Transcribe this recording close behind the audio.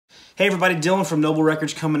Hey everybody, Dylan from Noble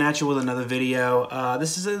Records coming at you with another video.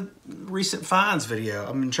 This is a recent finds video.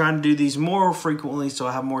 I've been trying to do these more frequently so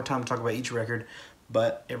I have more time to talk about each record,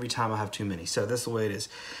 but every time I have too many, so that's the way it is.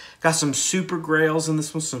 Got some super Grails in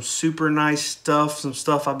this one, some super nice stuff, some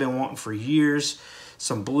stuff I've been wanting for years,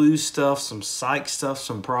 some blues stuff, some Psych stuff,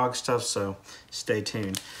 some Prog stuff, so stay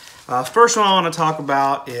tuned. First one I want to talk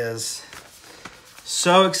about is,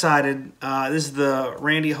 so excited, this is the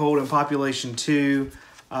Randy Holden Population 2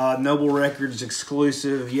 Noble Records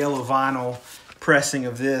exclusive yellow vinyl pressing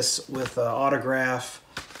of this with autograph,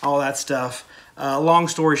 all that stuff. Long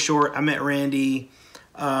story short, I met Randy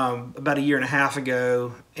about a year and a half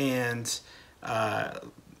ago, and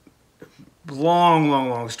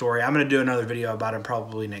long story. I'm going to do another video about it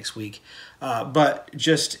probably next week. But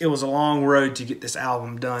just, it was a long road to get this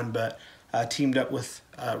album done, but teamed up with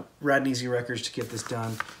Rad and Easy Records to get this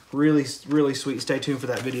done. Really sweet. Stay tuned for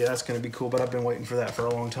that video. That's going to be cool, but I've been waiting for that for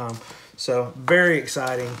a long time. So very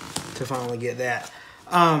exciting to finally get that.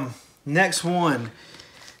 Next one.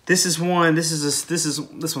 This one's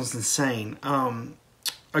insane.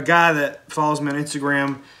 A guy that follows me on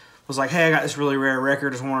Instagram was like, hey, I got this really rare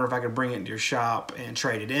record. Just wondering if I could bring it into your shop and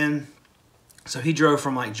trade it in. So he drove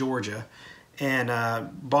from like Georgia and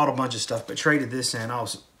bought a bunch of stuff, but traded this in. I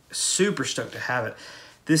was super stoked to have it.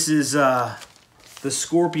 This is the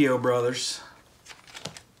Scorpio Brothers.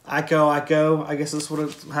 Ico, I guess that's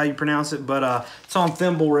how you pronounce it, but it's on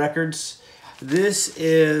Thimble Records. This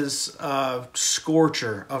is a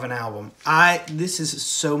scorcher of an album. This is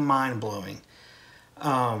so mind-blowing.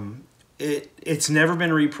 It's never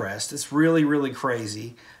been repressed. It's really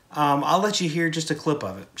crazy. I'll let you hear just a clip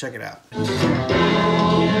of it. Check it out.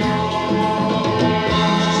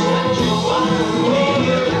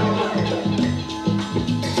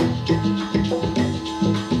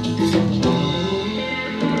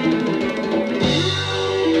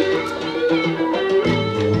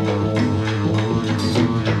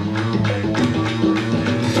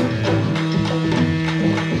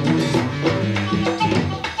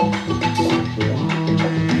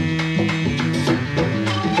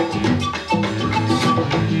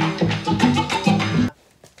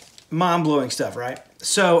 Mind-blowing stuff, right?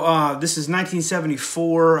 So this is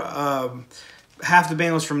 1974. Half the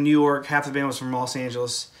band was from New York, half the band was from Los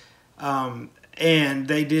Angeles, and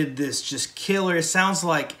they did this just killer. It sounds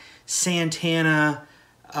like Santana,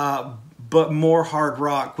 but more hard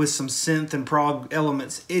rock with some synth and prog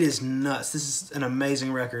elements. It is nuts. This is an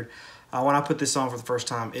amazing record. When I put this on for the first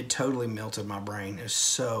time, it totally melted my brain. It was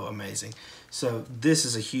so amazing. So this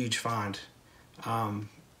is a huge find, and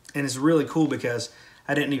it's really cool because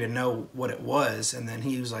I didn't even know what it was, and then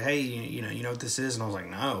he was like, hey, you know what this is? And I was like,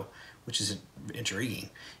 no, which is intriguing,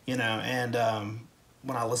 you know, and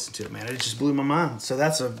when I listened to it, man, it just blew my mind. So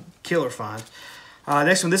that's a killer find.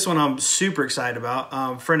 Next one, this one I'm super excited about.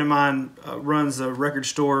 A friend of mine runs a record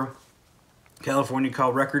store in California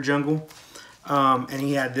called Record Jungle, and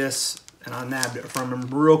he had this, and I nabbed it from him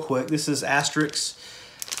real quick. This is Asterix.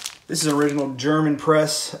 This is an original German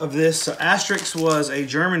press of this. So Asterix was a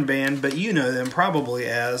German band, but you know them probably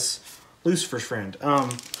as Lucifer's Friend.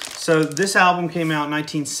 So this album came out in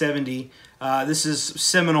 1970. This is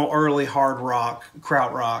seminal early hard rock,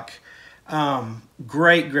 krautrock.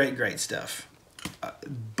 Great stuff.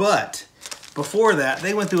 But before that,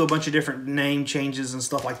 they went through a bunch of different name changes and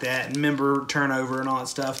stuff like that, and member turnover and all that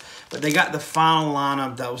stuff. But they got the final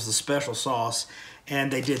lineup that was the special sauce,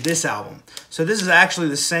 and they did this album. So this is actually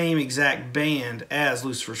the same exact band as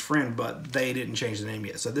Lucifer's Friend, but they didn't change the name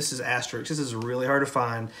yet. So this is Asterix. This is really hard to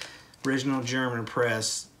find. Original German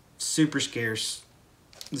press. Super scarce.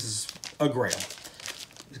 This is a grail.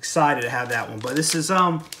 Excited to have that one. But this is, you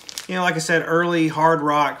know, like I said, early hard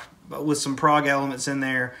rock with some prog elements in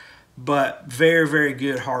there, but very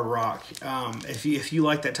good hard rock. If you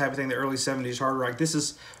like that type of thing, the early 70s hard rock, this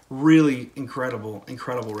is really incredible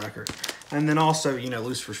record. And then also, you know,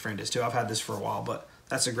 Lucifer's Friend is too. I've had this for a while, but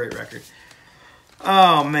that's a great record.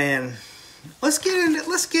 Oh man, let's get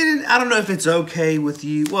in. I don't know if it's okay with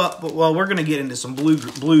you. Well, we're gonna get into some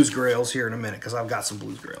blues Grails here in a minute because I've got some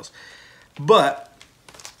blues Grails. But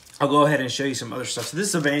I'll go ahead and show you some other stuff. So this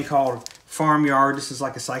is a band called Farmyard. This is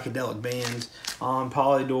like a psychedelic band on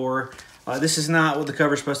Polydor. This is not what the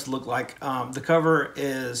cover is supposed to look like. The cover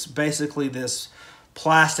is basically this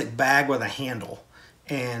plastic bag with a handle,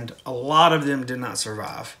 and a lot of them did not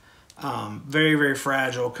survive. Very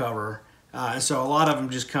fragile cover, and so a lot of them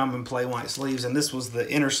just come and play white sleeves, and this was the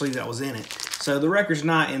inner sleeve that was in it. So the record's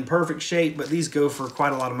not in perfect shape, but these go for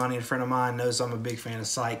quite a lot of money. A friend of mine knows I'm a big fan of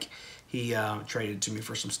Psych. He traded it to me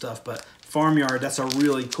for some stuff, but Farmyard, that's a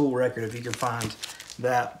really cool record if you can find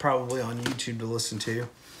that, probably on YouTube to listen to.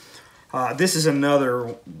 This is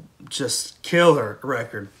another just killer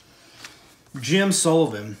record. Jim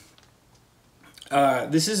Sullivan.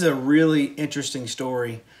 This is a really interesting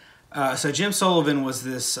story. So Jim Sullivan was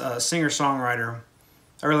this singer-songwriter,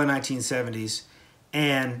 early 1970s,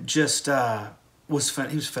 and just he was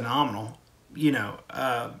phenomenal. You know,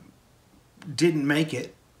 didn't make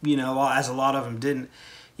it. You know, as a lot of them didn't.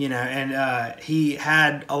 You know, and he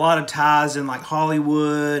had a lot of ties in like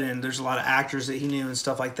Hollywood, and there's a lot of actors that he knew and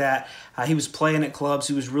stuff like that. He was playing at clubs.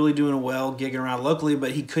 He was really doing well, gigging around locally,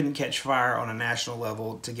 but he couldn't catch fire on a national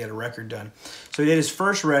level to get a record done. So he did his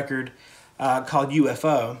first record called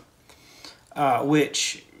UFO,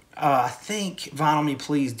 which I think Vinyl Me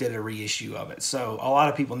Please did a reissue of it. So a lot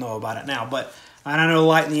of people know about it now. And I know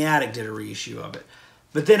Light in the Attic did a reissue of it.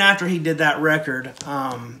 But then after he did that record,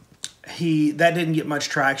 that didn't get much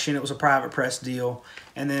traction. It was a private press deal,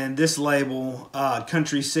 and then this label,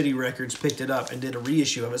 Country City Records, picked it up and did a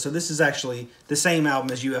reissue of it. So this is actually the same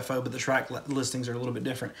album as UFO, but the track listings are a little bit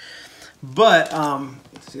different. But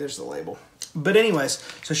see, there's the label. But anyways,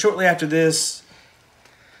 so shortly after this,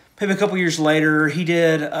 maybe a couple years later, he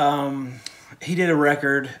did a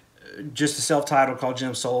record, just a self-titled, called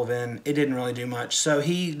Jim Sullivan. It didn't really do much. So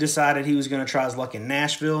he decided he was going to try his luck in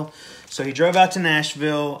Nashville. So he drove out to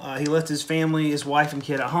Nashville. He left his family, his wife and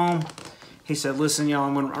kid at home. He said, listen, y'all,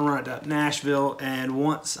 I'm running to Nashville, and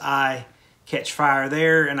once I catch fire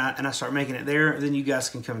there and I start making it there, then you guys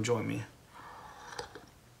can come join me.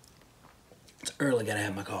 It's early, got to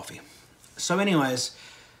have my coffee. So anyways,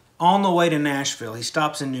 on the way to Nashville, he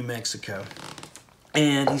stops in New Mexico.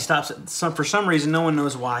 And he stops at for some reason, no one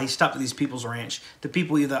knows why. He stopped at these people's ranch. The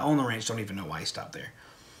people that own the ranch don't even know why he stopped there.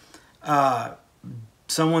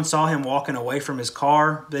 Someone saw him walking away from his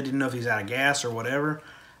car. They didn't know if he was out of gas or whatever.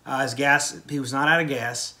 He was not out of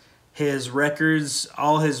gas. His records,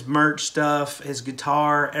 all his merch stuff, his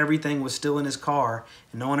guitar, everything was still in his car.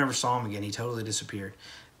 And no one ever saw him again. He totally disappeared.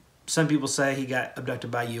 Some people say he got abducted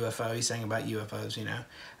by UFO. He sang about UFOs, you know.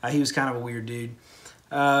 He was kind of a weird dude.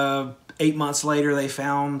 8 months later, they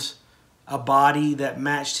found a body that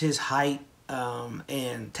matched his height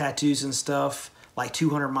and tattoos and stuff like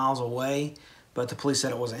 200 miles away. But the police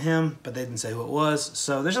said it wasn't him, but they didn't say who it was.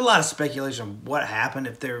 So there's a lot of speculation on what happened,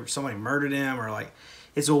 if somebody murdered him or like,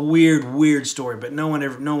 it's a weird story. But no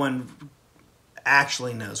one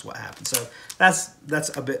actually knows what happened. So that's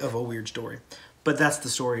a bit of a weird story. But that's the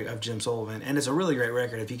story of Jim Sullivan, and it's a really great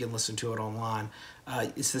record if you can listen to it online.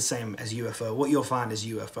 It's the same as UFO. What you'll find is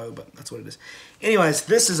UFO, but that's what it is. Anyways,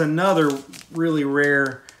 this is another really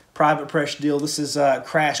rare private press deal. This is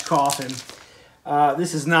Crash Coffin.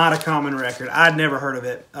 This is not a common record. I'd never heard of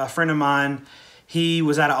it. A friend of mine, he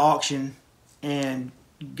was at an auction and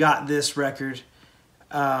got this record.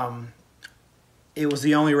 It was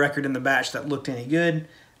the only record in the batch that looked any good.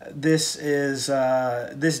 This is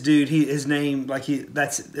this dude. His name,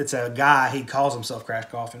 it's a guy. He calls himself Crash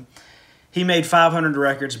Coffin. He made 500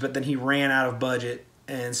 records, but then he ran out of budget,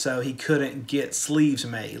 and so he couldn't get sleeves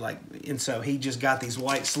made. And so he just got these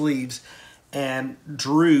white sleeves and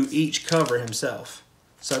drew each cover himself.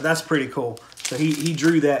 So that's pretty cool. So he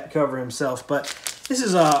drew that cover himself. But this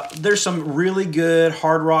is there's some really good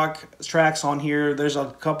hard rock tracks on here. There's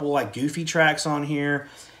a couple like goofy tracks on here.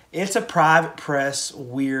 It's a private press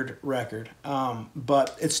weird record,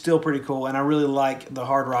 but it's still pretty cool, and I really like the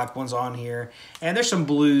hard rock ones on here. And there's some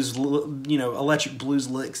blues, electric blues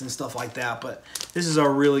licks and stuff like that, but this is a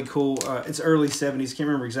really cool, it's early 70s, can't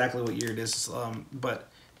remember exactly what year it is, but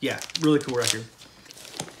yeah, really cool record.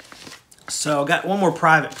 So I got one more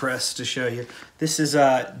private press to show you. This is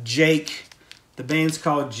Jake, the band's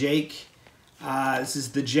called Jake. This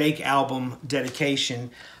is the Jake album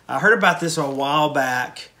dedication. I heard about this a while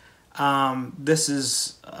back. This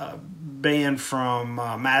is a band from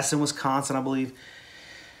Madison, Wisconsin, I believe.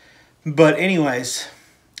 But anyways,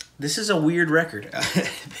 this is a weird record.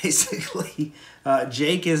 Basically,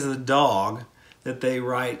 Jake is the dog that they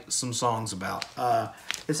write some songs about.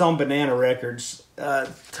 It's on Banana Records.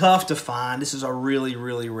 Tough to find. This is a really,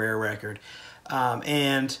 really rare record.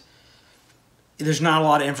 And there's not a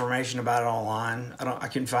lot of information about it online. I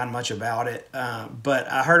couldn't find much about it.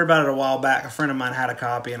 But I heard about it a while back. A friend of mine had a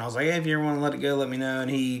copy, and I was like, hey, if you ever want to let it go, let me know. And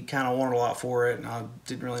he kind of wanted a lot for it, and I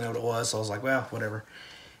didn't really know what it was. So I was like, well, whatever.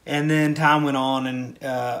 And then time went on, and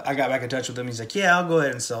I got back in touch with him. He's like, yeah, I'll go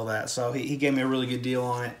ahead and sell that. So he gave me a really good deal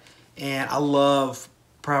on it. And I love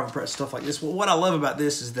private press stuff like this. Well, what I love about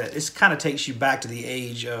this is that it kind of takes you back to the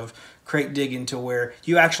age of crate digging, to where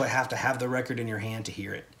you actually have to have the record in your hand to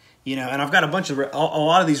hear it. And I've got a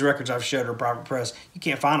lot of these records I've showed are private press. You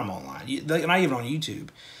can't find them online. They're not even on YouTube.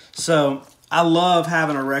 So I love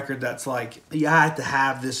having a record that's like, you have to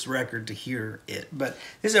have this record to hear it. But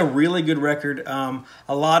this is a really good record. A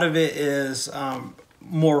lot of it is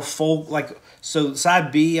more folk, like, so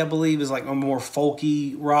side B, I believe, is like a more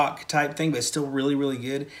folky rock type thing, but it's still really, really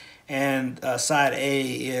good. And side A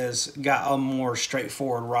is got a more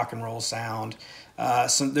straightforward rock and roll sound.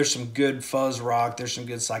 There's some good fuzz rock. There's some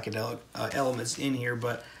good psychedelic elements in here,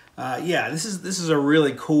 but yeah, this is a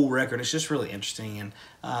really cool record. It's just really interesting, and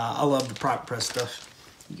I love the prop press stuff.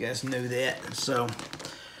 You guys know that. So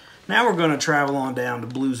now we're going to travel on down to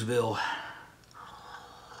Bluesville.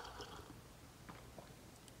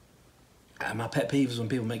 My pet peeve is when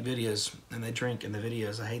people make videos and they drink in the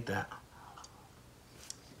videos. I hate that.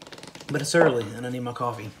 But it's early and I need my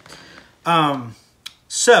coffee.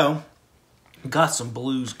 So got some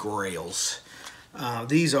blues grails.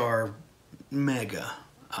 These are mega.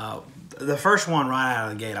 The first one right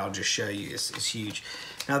out of the gate, I'll just show you, is huge.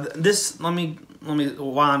 Now this, let me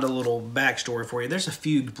wind a little backstory for you. There's a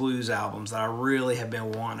few blues albums that I really have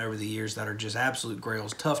been wanting over the years that are just absolute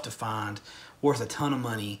grails, tough to find, worth a ton of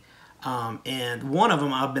money. And one of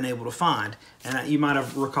them I've been able to find, and you might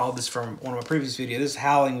have recalled this from one of my previous videos. This is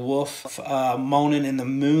Howling Wolf, Moaning in the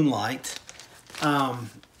Moonlight.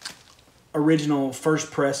 Original first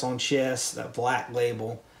press on chess, that black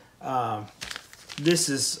label. This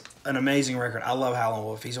is an amazing record. I love Howlin'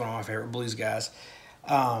 Wolf. He's one of my favorite blues guys.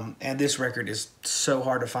 And this record is so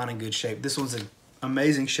hard to find in good shape. This one's in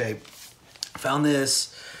amazing shape. Found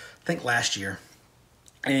this, I think, last year.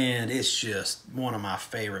 And it's just one of my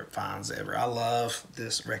favorite finds ever. I love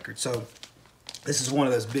this record. So this is one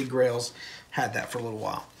of those big grails. Had that for a little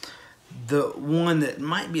while. The one that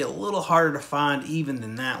might be a little harder to find even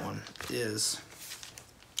than that one is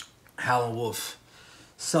Howlin' Wolf,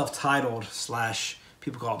 self-titled /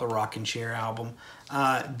 people call it the Rockin' Chair album.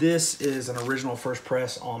 This is an original first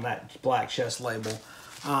press on that black chest label.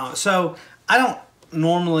 So I don't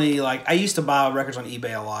normally, like, I used to buy records on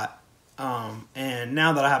eBay a lot. And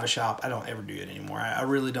now that I have a shop, I don't ever do it anymore. I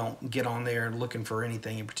really don't get on there looking for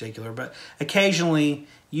anything in particular. But occasionally,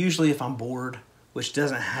 usually if I'm bored, which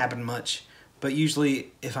doesn't happen much, but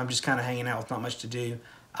usually if I'm just kind of hanging out with not much to do,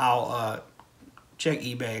 I'll check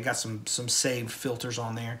eBay. I got some saved filters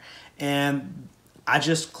on there. And I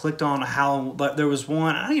just clicked on how, but there was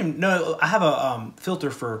one, I don't even know, I have a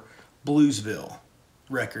filter for Bluesville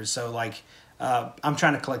records. So like, I'm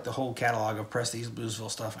trying to collect the whole catalog of Prestige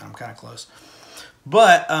Bluesville stuff, and I'm kind of close.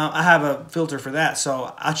 But I have a filter for that,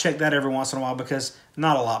 so I check that every once in a while because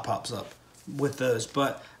not a lot pops up with those.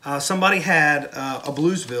 But somebody had a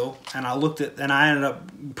Bluesville, and I looked at, and I ended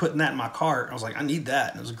up putting that in my cart. I was like, I need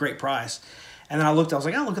that, and it was a great price. And then I looked, I was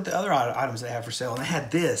like, oh, look at the other items they have for sale, and they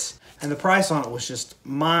had this, and the price on it was just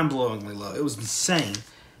mind-blowingly low. It was insane,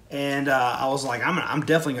 and I was like, I'm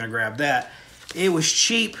definitely gonna grab that. It was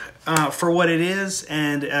cheap for what it is,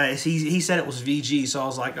 and he said it was VG, so I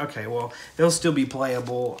was like, okay, well, it'll still be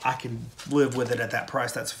playable. I can live with it at that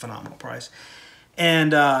price. That's a phenomenal price.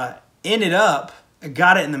 And ended up,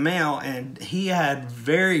 got it in the mail, and he had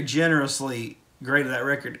very generously graded that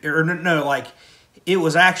record. Or no, like, it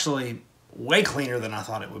was actually way cleaner than I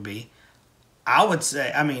thought it would be. I would say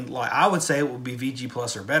it would be VG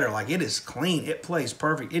Plus or better. Like, it is clean. It plays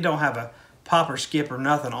perfect. It don't have a pop or skip or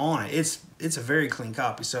nothing on it. It's a very clean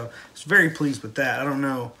copy, so I was very pleased with that. I don't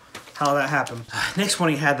know how that happened. Next one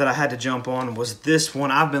he had that I had to jump on was this one.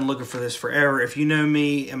 I've been looking for this forever. If you know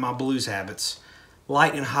me and my blues habits,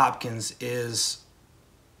 Lightnin' Hopkins is...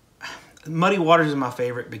 Muddy Waters is my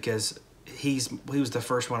favorite because he was the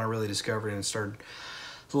first one I really discovered and started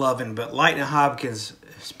loving, but Lightnin' Hopkins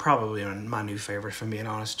is probably my new favorite, if I'm being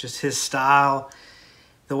honest. Just his style,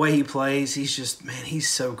 the way he plays, he's just, man, he's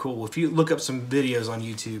so cool. If you look up some videos on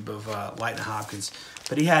YouTube of Lightnin' Hopkins,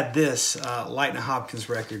 but he had this Lightnin' Hopkins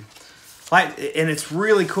record. And it's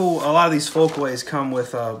really cool. A lot of these folkways come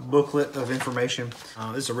with a booklet of information.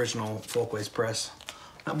 This is original folkways press.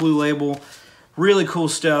 That blue label, really cool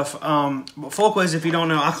stuff. Folkways, if you don't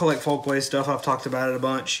know, I collect folkways stuff. I've talked about it a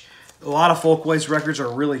bunch. A lot of folkways records are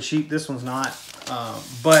really cheap. This one's not.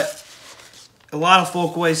 But a lot of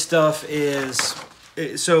folkways stuff is...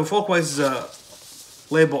 So Folkways is a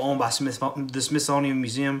label owned by the Smithsonian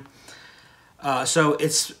Museum. So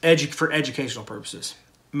it's for educational purposes,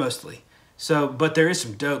 mostly. So, but there is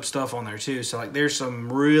some dope stuff on there too. So like there's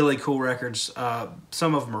some really cool records.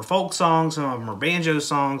 Some of them are folk songs, some of them are banjo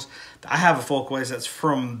songs. I have a Folkways that's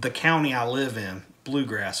from the county I live in,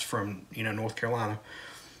 Bluegrass, from North Carolina,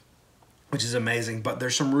 which is amazing. But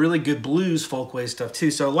there's some really good blues Folkways stuff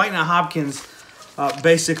too. So Lightnin' Hopkins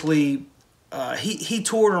basically... he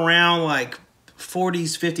toured around like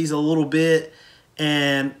 40s, 50s a little bit,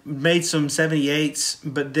 and made some 78s,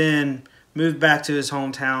 but then moved back to his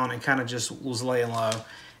hometown and kind of just was laying low.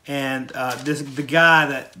 And the guy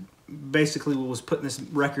that basically was putting this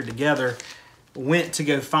record together went to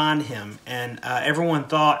go find him, and everyone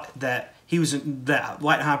thought that that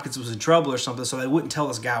Lightning Hopkins was in trouble or something, so they wouldn't tell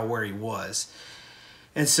this guy where he was.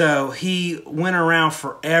 And so he went around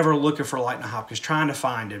forever looking for Lightning Hopkins, trying to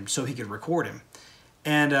find him so he could record him.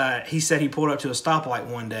 And he said he pulled up to a stoplight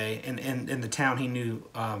one day in the town he knew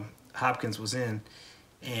Hopkins was in,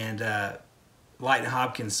 and Lightning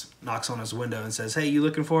Hopkins knocks on his window and says, "Hey, you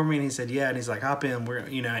looking for me?" And he said, "Yeah." And he's like, "Hop in."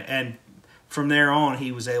 And from there on,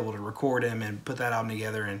 he was able to record him and put that album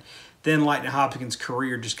together. And then Lightning Hopkins'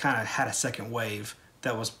 career just kind of had a second wave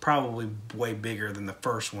that was probably way bigger than the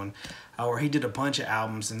first one, where he did a bunch of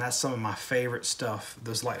albums, and that's some of my favorite stuff,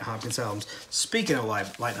 those Lightning Hopkins albums. Speaking of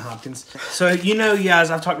Lightning Hopkins, so you guys,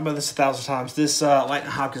 I've talked about this 1,000 times. This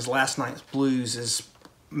Lightning Hopkins' Last Night's Blues is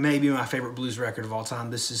maybe my favorite blues record of all time.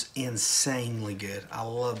 This is insanely good. I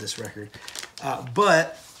love this record.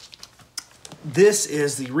 But this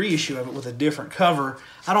is the reissue of it with a different cover.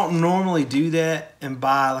 I don't normally do that and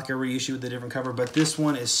buy like a reissue with a different cover, but this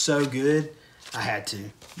one is so good, I had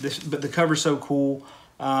to. But the cover's so cool,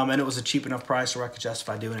 and it was a cheap enough price where I could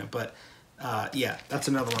justify doing it. But yeah, that's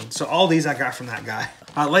another one. So all these I got from that guy.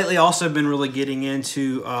 Lately, also been really getting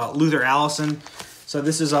into Luther Allison. So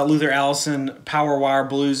this is Luther Allison Power Wire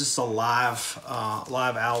Blues. This is a live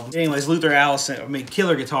album. Anyways, Luther Allison,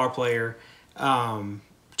 killer guitar player.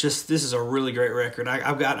 This is a really great record.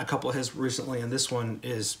 I've gotten a couple of his recently, and this one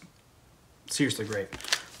is seriously great.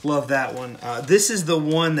 Love that one. This is the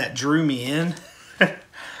one that drew me in.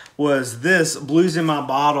 Was this Blues in My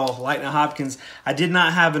Bottle, Lightning Hopkins. I did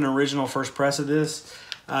not have an original first press of this.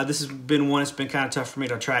 This has been one that's been kind of tough for me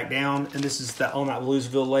to track down, and this is on that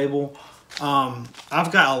Bluesville label.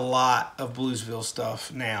 I've got a lot of Bluesville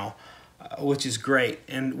stuff now, which is great.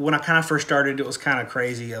 And when I kind of first started, it was kind of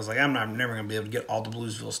crazy. I was like, I'm never going to be able to get all the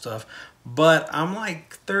Bluesville stuff. But I'm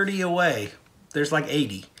like 30 away. There's like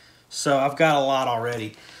 80. So I've got a lot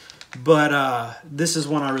already. But this is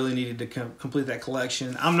one I really needed to complete that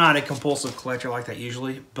collection. I'm not a compulsive collector like that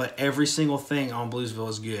usually, but every single thing on Bluesville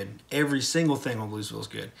is good. Every single thing on Bluesville is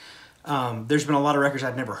good. There's been a lot of records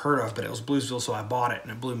I'd never heard of, but it was Bluesville, so I bought it,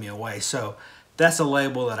 and it blew me away. So that's a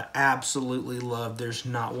label that I absolutely love. There's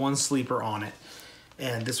not one sleeper on it.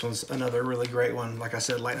 And this one's another really great one. Like I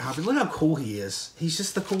said, Lightning Hopkins. Look how cool he is. He's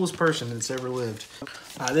just the coolest person that's ever lived.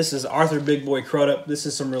 This is Arthur Big Boy Crudup. This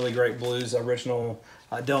is some really great blues, original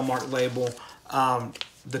Delmark label.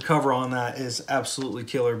 The cover on that is absolutely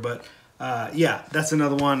killer. But yeah, that's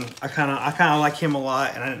another one. I kind of like him a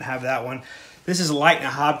lot, and I didn't have that one. This is Lightning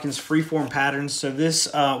Hopkins Freeform Patterns. So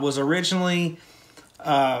this was originally,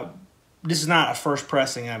 this is not a first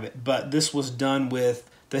pressing of it, but this was done with,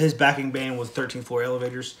 his backing band was 13th Floor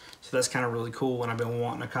Elevators. So that's kind of really cool, and I've been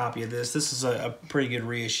wanting a copy of this. This is a pretty good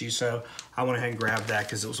reissue, so I went ahead and grabbed that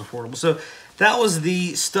because it was affordable. So that was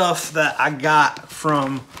the stuff that I got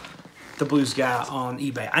from the Blues Guy on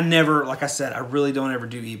eBay. I never, like I said, I really don't ever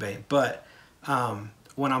do eBay, but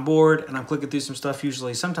when I'm bored and I'm clicking through some stuff,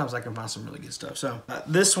 usually sometimes I can find some really good stuff. So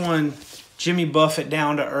this one, Jimmy Buffett,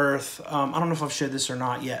 Down to Earth. I don't know if I've shared this or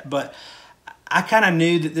not yet, but I kind of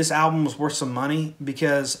knew that this album was worth some money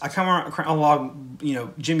because I come along,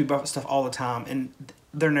 Jimmy Buffett stuff all the time, and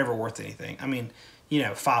they're never worth anything. I mean,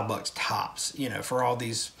 $5 tops, for all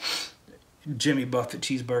these Jimmy Buffett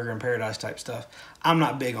Cheeseburger in Paradise type stuff. I'm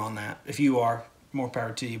not big on that. If you are, more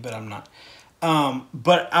power to you, but I'm not.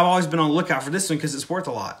 But I've always been on the lookout for this one because it's worth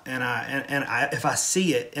a lot. And if I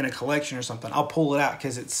see it in a collection or something, I'll pull it out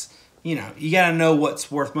because it's, you got to know what's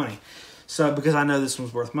worth money. So, because I know this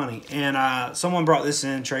one's worth money. And someone brought this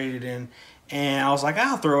in, traded it in, and I was like,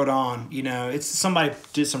 I'll throw it on. It's somebody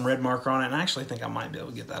did some red marker on it, and I actually think I might be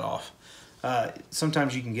able to get that off.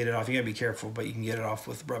 Sometimes you can get it off. You got to be careful, but you can get it off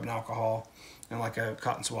with rubbing alcohol and like a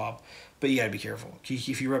cotton swab. But you got to be careful.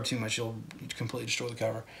 If you rub too much, you'll completely destroy the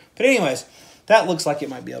cover. But anyways, that looks like it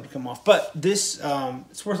might be able to come off. But this,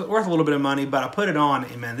 it's worth a little bit of money, but I put it on,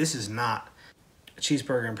 and man, this is not a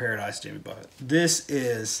Cheeseburger in Paradise, Jimmy Buffett. This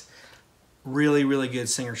is really, really good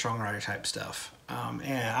singer-songwriter type stuff.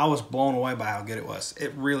 And I was blown away by how good it was.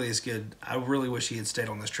 It really is good. I really wish he had stayed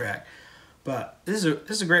on this track. But this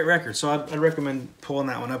is a great record, so I'd recommend pulling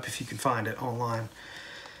that one up if you can find it online.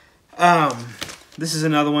 This is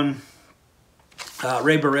another one,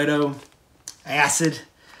 Ray Barretto, Acid.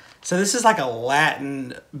 So this is like a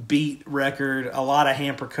Latin beat record, a lot of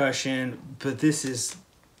hand percussion, but this is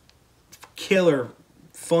killer,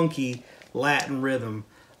 funky Latin rhythm.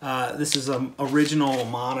 This is an original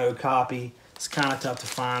mono copy. It's kind of tough to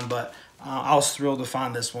find, but I was thrilled to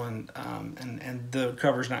find this one, and the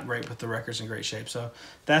cover's not great, but the record's in great shape. So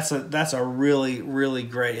that's a really, really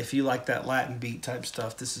great. If you like that Latin beat type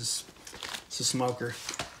stuff, it's a smoker.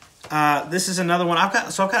 This is another one I've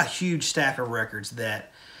got. So I've got a huge stack of records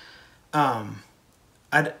that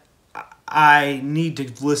I need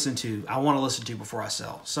to listen to. I want to listen to before I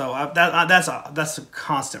sell. So that's a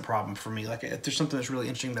constant problem for me. Like if there's something that's really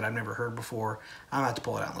interesting that I've never heard before, I'm gonna have to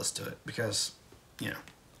pull it out and listen to it because, you know,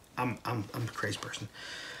 I'm a crazy person.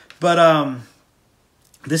 But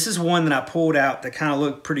this is one that I pulled out that kind of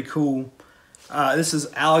looked pretty cool. This is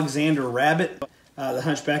Alexander Rabbit, the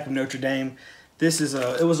Hunchback of Notre Dame. This is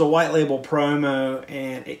it was a white label promo,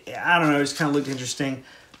 and I don't know, it just kind of looked interesting,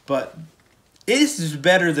 but it is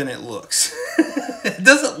better than it looks. It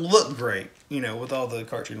doesn't look great, you know, with all the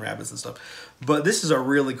cartoon rabbits and stuff. But this is a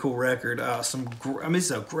really cool record. This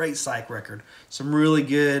is a great Psych record. Some really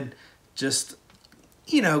good, just,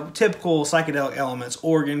 you know, typical psychedelic elements,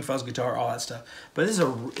 organ, fuzz guitar, all that stuff. But this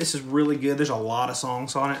is really good. There's a lot of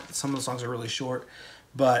songs on it. Some of the songs are really short,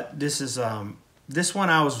 but this is this one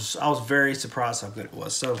I was very surprised how good it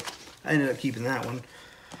was. So I ended up keeping that one.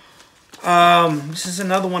 This is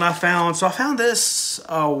another one I found. So I found this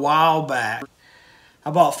a while back. I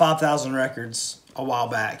bought 5,000 records a while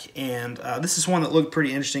back, and this is one that looked pretty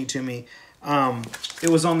interesting to me. It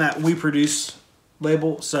was on that We Produce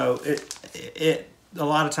label, so it a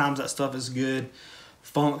lot of times that stuff is good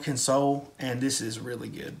funk and soul, and this is really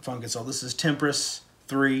good funk and soul. This is Temperance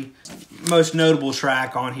 3. Most notable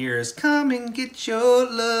track on here is Come and Get Your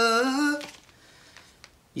Love,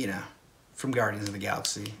 you know, from Guardians of the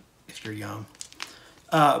Galaxy, if you're young.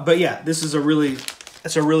 But yeah, this is a really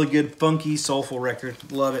good funky soulful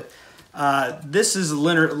record. Love it. This is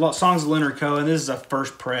songs of Leonard Cohen. This is a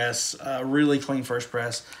first press, really clean first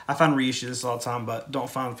press. I find reissue this all the time, but don't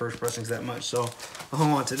find first pressings that much, so I'll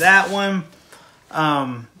hold on to that one.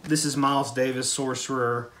 This is Miles Davis,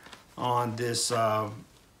 Sorcerer, on this. I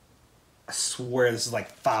swear this is like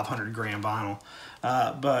 500 gram vinyl.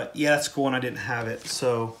 But yeah, that's cool, and I didn't have it,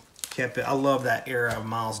 so kept it. I love that era of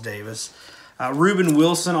Miles Davis. Reuben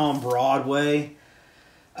Wilson on Broadway.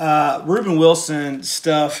 Reuben Wilson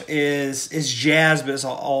stuff is jazz, but it's a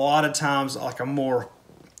lot of times like a more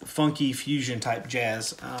funky fusion type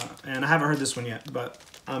jazz. And I haven't heard this one yet, but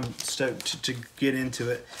I'm stoked to get into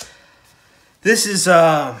it. This is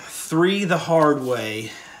 3 The Hard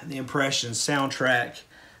Way, the Impressions soundtrack.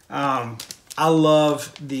 I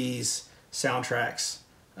love these soundtracks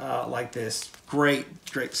like this. Great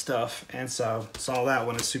stuff. And so saw that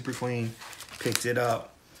one. It's super clean. Picked it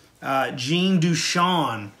up. Gene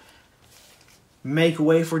Dushan. Make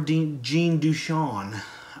way for Gene Dushan.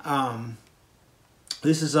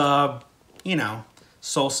 This is you know,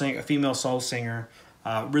 a female soul singer.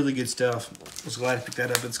 Really good stuff. Was glad to pick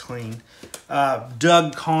that up. It's clean.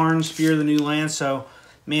 Doug Carn's Fear of the New Land. So,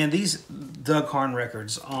 man, these Doug Carn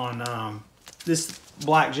records on this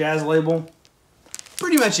black jazz label,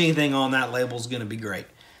 pretty much anything on that label is going to be great.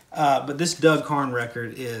 But this Doug Carn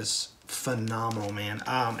record is phenomenal, man.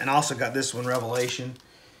 And I also got this one, Revelation.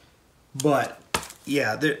 But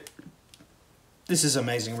yeah, this is an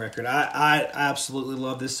amazing record. I absolutely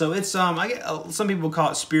love this. So it's I get some people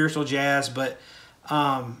call it spiritual jazz, but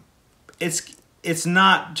it's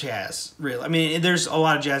not jazz really. I mean, there's a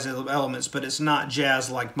lot of jazz elements, but it's not jazz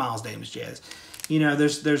like Miles Davis jazz. You know,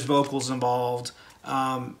 there's vocals involved.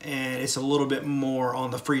 And it's a little bit more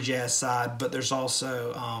on the free jazz side, but there's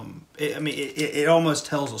also, it almost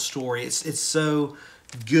tells a story. It's so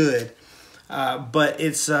good, but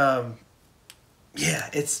it's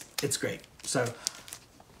great. So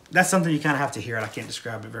that's something you kind of have to hear it. I can't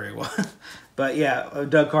describe it very well, but yeah,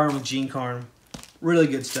 Doug Carn with Gene Carn, really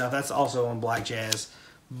good stuff. That's also on black jazz,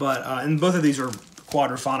 but and both of these are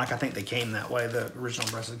quadraphonic. I think they came that way. The original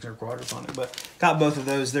pressings are quadraphonic, but got both of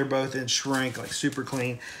those. They're both in shrink, like super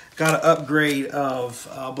clean. Got an upgrade of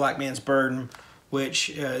Black Man's Burden, which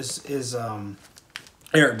is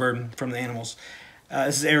Eric Burden from the Animals.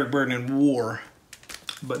 This is Eric Burden in War,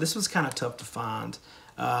 but this was kind of tough to find.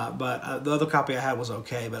 But the other copy I had was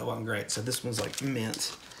okay, but it wasn't great. So this one's like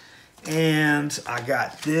mint. And I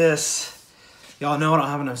got this. Y'all know I don't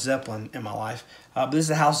have enough Zeppelin in my life. But this is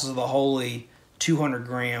the Houses of the Holy 200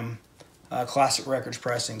 gram classic records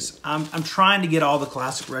pressings. I'm trying to get all the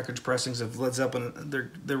classic records pressings of Led Zeppelin.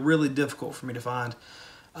 They're really difficult for me to find.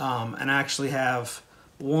 And I actually have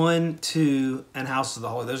 1, 2, and House of the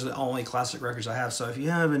Holy. Those are the only classic records I have. So if you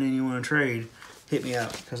have any and you want to trade, hit me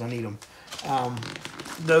up because I need them. I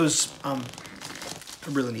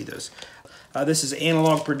really need those. This is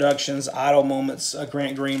Analog Productions, Idle Moments,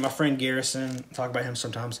 Grant Green, my friend Garrison. I talk about him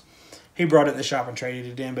sometimes. He brought it in the shop and traded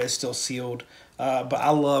it in, but it's still sealed. But I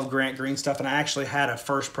love Grant Green stuff, and I actually had a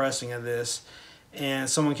first pressing of this, and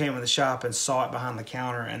someone came in the shop and saw it behind the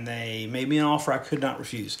counter, and they made me an offer I could not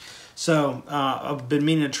refuse. So I've been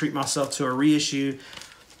meaning to treat myself to a reissue.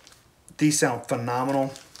 These sound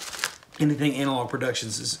phenomenal. Anything Analog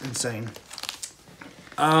Productions is insane.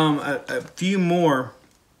 A few more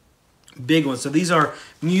big ones. So these are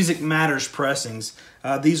Music Matters pressings.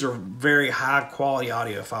 These are very high quality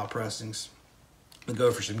audiophile pressings. They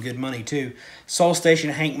go for some good money too. Soul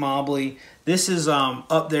Station, Hank Mobley. This is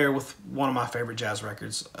up there with one of my favorite jazz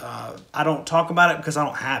records. I don't talk about it because I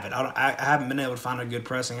don't have it. I haven't been able to find a good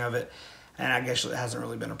pressing of it, and I guess it hasn't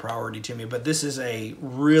really been a priority to me. But this is a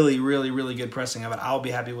really, really, really good pressing of it. I'll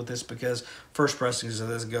be happy with this because first pressings of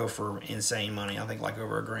this go for insane money. I think like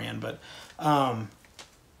over $1,000. But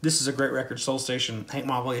this is a great record, Soul Station, Hank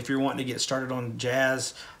Mobley. If you're wanting to get started on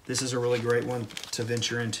jazz, this is a really great one to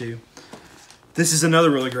venture into. This is another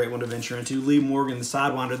really great one to venture into. Lee Morgan, The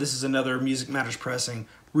Sidewinder. This is another Music Matters pressing.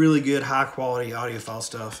 Really good, high-quality audiophile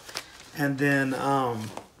stuff. And then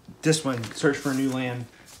this one, Search for a New Land,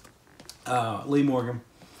 Lee Morgan.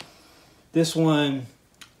 This one,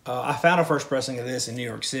 I found a first pressing of this in New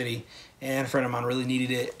York City, and a friend of mine really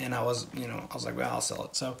needed it, and I was like, well, I'll sell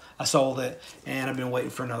it. So I sold it, and I've been waiting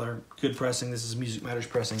for another good pressing. This is Music Matters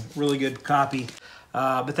pressing. Really good copy.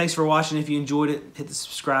 But thanks for watching. If you enjoyed it, hit the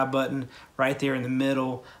subscribe button right there in the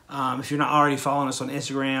middle. If you're not already following us on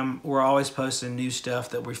Instagram, we're always posting new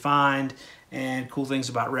stuff that we find and cool things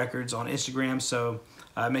about records on Instagram. So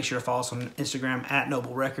make sure to follow us on Instagram at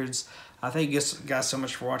Noble Records. Thank you guys so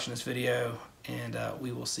much for watching this video, and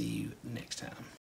we will see you next time.